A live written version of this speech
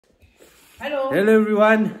Hello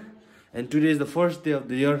everyone, and today is the first day of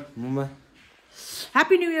the year. Mama,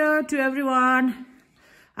 Happy New Year to everyone.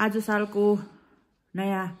 आज सालको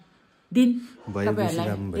नयाँ दिन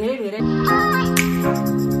तपाईहरुलाई धेरै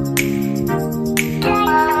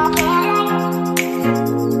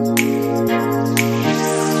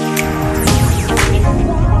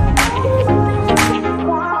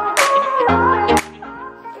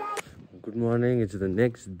good morning. It's the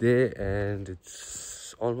next day and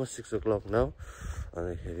it's almost 6 o'clock now.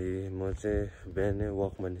 अन्तखेरि म चाहिँ बिहानै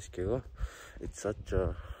वकमा निस्केको. It's such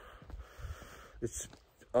a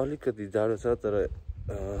अलिकति जाडो छ तर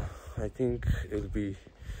I think it will be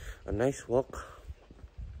a nice walk.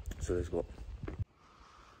 So let's go.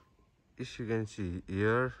 As you can see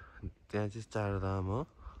here, त्यहाँ चाहिँ चारधाम हो.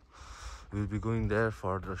 We'll be going there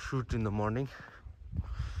for the shoot in the morning.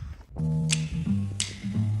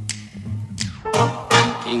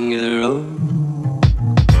 King of the road,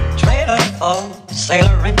 trailer for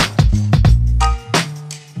sailoring,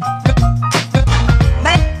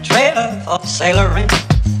 man trailer for sailoring.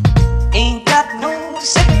 Ain't got no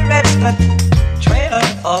cigarettes, but trailer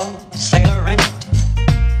for sailoring.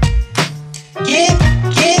 Give,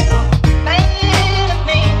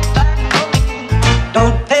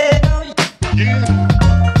 don't pay no.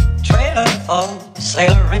 Trailer for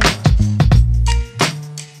sailoring.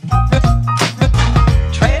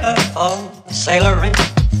 Sailoring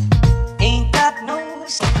ain't got no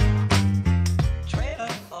trailer.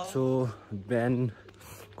 So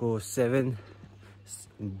बिहानको 7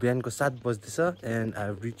 बज्दैछ and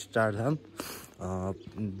I've reached Chardham.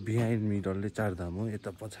 Behind me डल्लै चारधाम हो.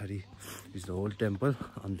 यता पछाडि is the whole temple.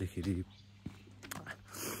 अन्तखेरि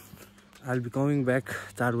I'll be coming back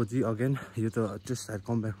 4 बजी again. यो त just I'll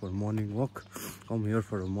come back for morning walk. Come here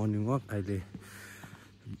for a morning walk. अहिले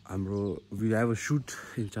we have a shoot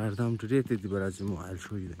in Chardham today. I'll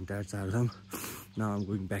show you the entire Chardham. Now I'm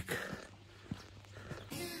going back.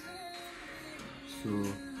 So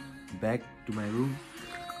back to my room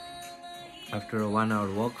after a 1-hour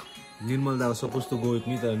walk. Nirmal da was supposed to go with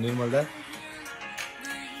me. Nirmal da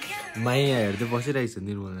Maya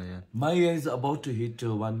is about to hit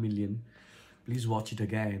 1 million. Please watch it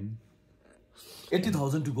again.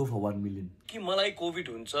 80,000 to go for 1 million. I was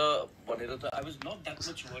not that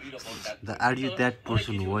much worried about that. Are you that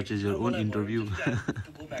person who watches your own interview?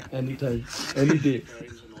 Anytime, any day.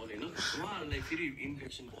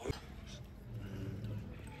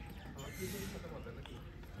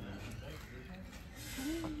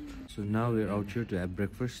 So now we're out here to have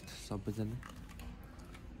breakfast.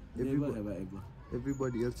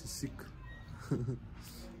 Everybody else is sick.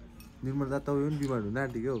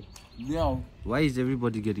 Yeah. Why is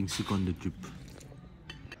everybody getting sick on the trip?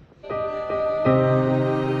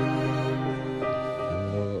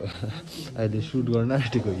 अहिले suit गर्न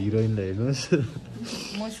आँटेको हिरोइनलाई हेर्नुहोस्.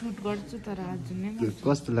 म suit गर्छु तर आज नै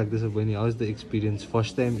कस्तो लाग्दैछ बहिनी? How is the experience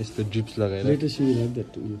first time यस्तो ड्रिप्स लगाएर? यो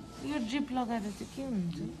ड्रिप लगाएर चाहिँ के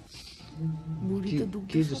हुन्छ? बुढी त दुख्छ.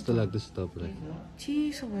 के जस्तो लाग्दैछ तपाईलाई?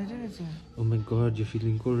 चिसो भइरहेछ. Oh my God, you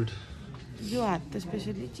feeling cold? यो हात त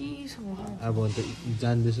स्पेशली चिसो भइरहेछ. अब अन्त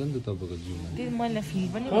जान्दैछ नि त तपाईको जिउमा. त्यो मैले फिल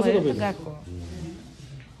पनि भएर गएको.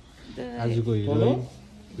 आजको heroine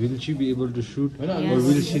will she be able to shoot or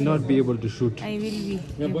will she not be able to shoot? I will be.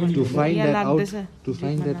 To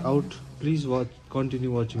find that out, please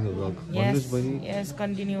continue watching the vlog. Yes,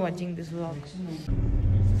 continue watching this vlog.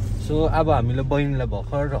 So अब हामीले बहिनीलाई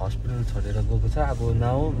भर्खर hospital छोडेर गएको छ. अब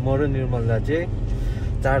now म र निर्मलदा चाहिँ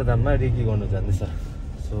चारधाममा रेकी गर्न जाँदैछ.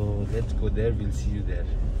 So let's go there, we'll see you there.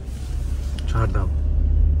 Chardham.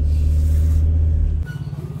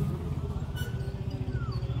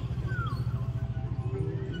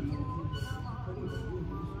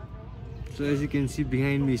 So as you can see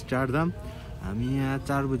behind me is Chardham. हामी यहाँ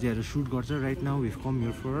 4 बजे आएर शूट गर्छ. Right now we've come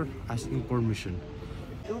here for asking permission.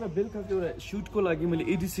 एउटा बेलुकाको एउटा शूटको लागि मैले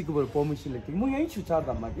एडिसी को परमिसन लिएको थिएँ. म यही छु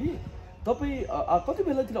चारधाममा कि. तपाई कति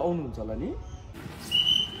बेलातिर आउनुहुन्छ होला नि?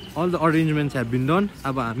 All the arrangements have been done.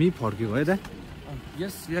 अब हामी फर्केको है त?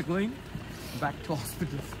 Yes, we are going back to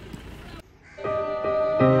hospital.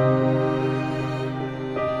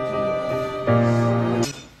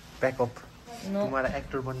 Pack up. तुम्हारा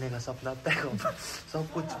एक्टर बनने का सपना पैक अप. सब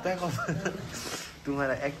कुछ पैक अप.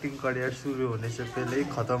 तुम्हारा एक्टिंग करियर शुरू होने से पहले ही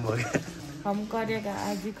खत्म हो गया. हम करेगा,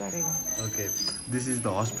 आज ही करेगा. Okay, this is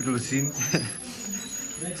the hospital scene.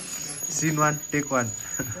 Scene 1, take 1.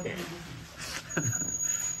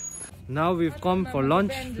 Now we've come for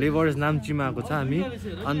lunch. Flavors नाम्चीमा आएको छ हामी.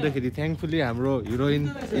 अन्तखेरि thankfully हाम्रो heroine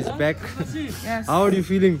is back. Yes. How are you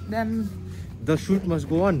feeling? Then the shoot must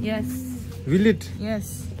go on. Yes. Will it?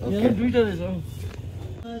 Yes. Okay. Yeah,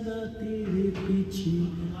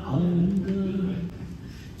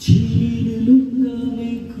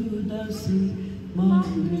 से मान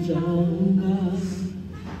जाऊंगा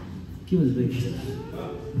के भन्छ भाइ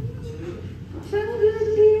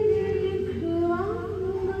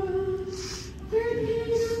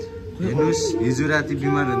हेर्नुहोस् हिजो राति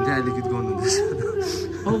बिमार हुन्थ्यो अहिले गीत गाउनु हुँदैछ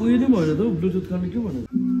अब उयो नै भएन त ब्लुटुथ गर्ने के भन्नु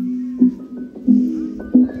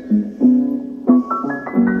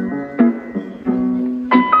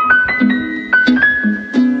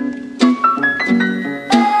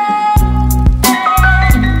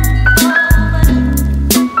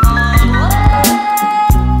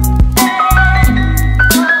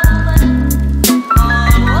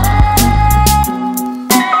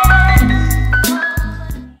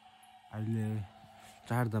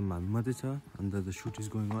चारधाममा हामी मात्रै छ अन्त the suit is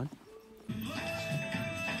going on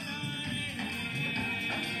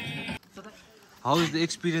how is the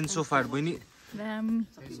experience so far बहिनी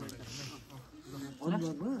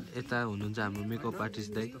यता हुनुहुन्छ हाम्रो मेकअप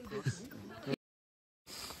आर्टिस्ट दाइ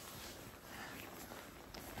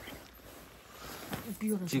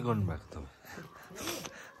के गर्नु भएको तपाईँ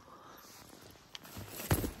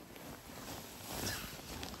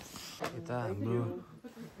यता हाम्रो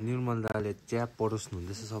निर्मल दाले चिया परोस्नु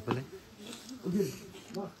हुँदैछ सबैलाई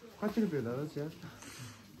कति रुपियाँ होला चिया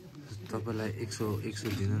तपाईँलाई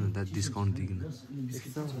 100 दिनु न त डिस्काउन्ट दिइकन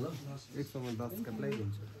 100 मा 10 कपलाई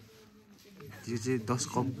हुन्छ यो चाहिँ 10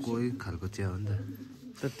 कपकै खालको चिया हो नि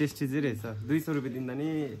त टेस्टी चाहिँ रहेछ 200 रुपियाँ दिँदा नि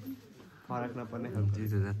फरक नपर्ने खालको त्यही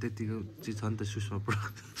त त्यतिको चिज छ नि त सुषमा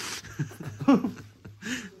प्रोडक्ट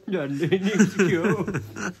झन्डै नि के हो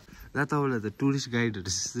दा तपाईँलाई त टुरिस्ट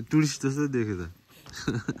गाइडहरू टुरिस्ट जस्तो देख्यो त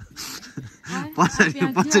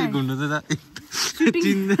पछाडि घुम्नु त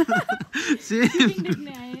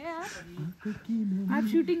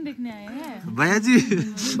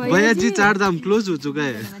भैयाजी चारधाम क्लोज हो चुका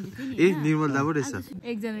है ए निर्मल दा पो रहेछ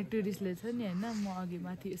एकजना टुरिस्टले छ नि होइन म अघि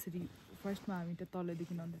माथि यसरी फर्स्टमा हामी त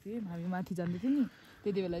तलदेखि आउँदै थियौँ हामी माथि जाँदै थियौँ नि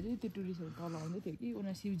त्यति बेला चाहिँ त्यो टुरिस्टहरू तल आउँदै थियो कि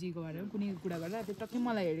उनीहरू शिवजीको बारेमा कुनै कुरा गर्दा त्यो टक्कै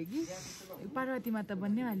मलाई हेऱ्यो कि पार्वती माता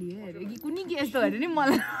बन्ने वाली है हेऱ्यो कि कुनै के यस्तो हेऱ्यो नि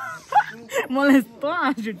मलाई यस्तो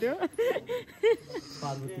हाँस उठ्यो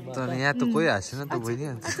तर यहाँ त कोही हाँसेन त बहिनी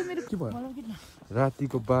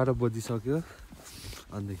रातिको 12 बजिसक्यो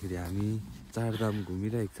अन्तखेरि हामी चारधाम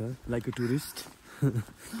घुमिरहेको छ लाइक अ टुरिस्ट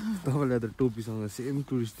तपाईँलाई त टोपीसँग सेम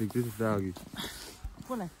टुरिस्ट देख्दै थियो अघि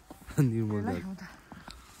निर्मल दा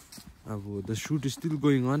अब the suit still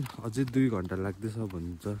going on अझै 2 घन्टा लाग्दैछ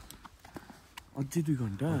भन्छ अझै 2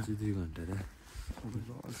 घन्टा र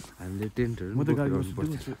हामीले टेन्टहरू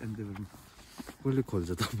कसले खोल्छ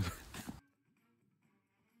तपाईँलाई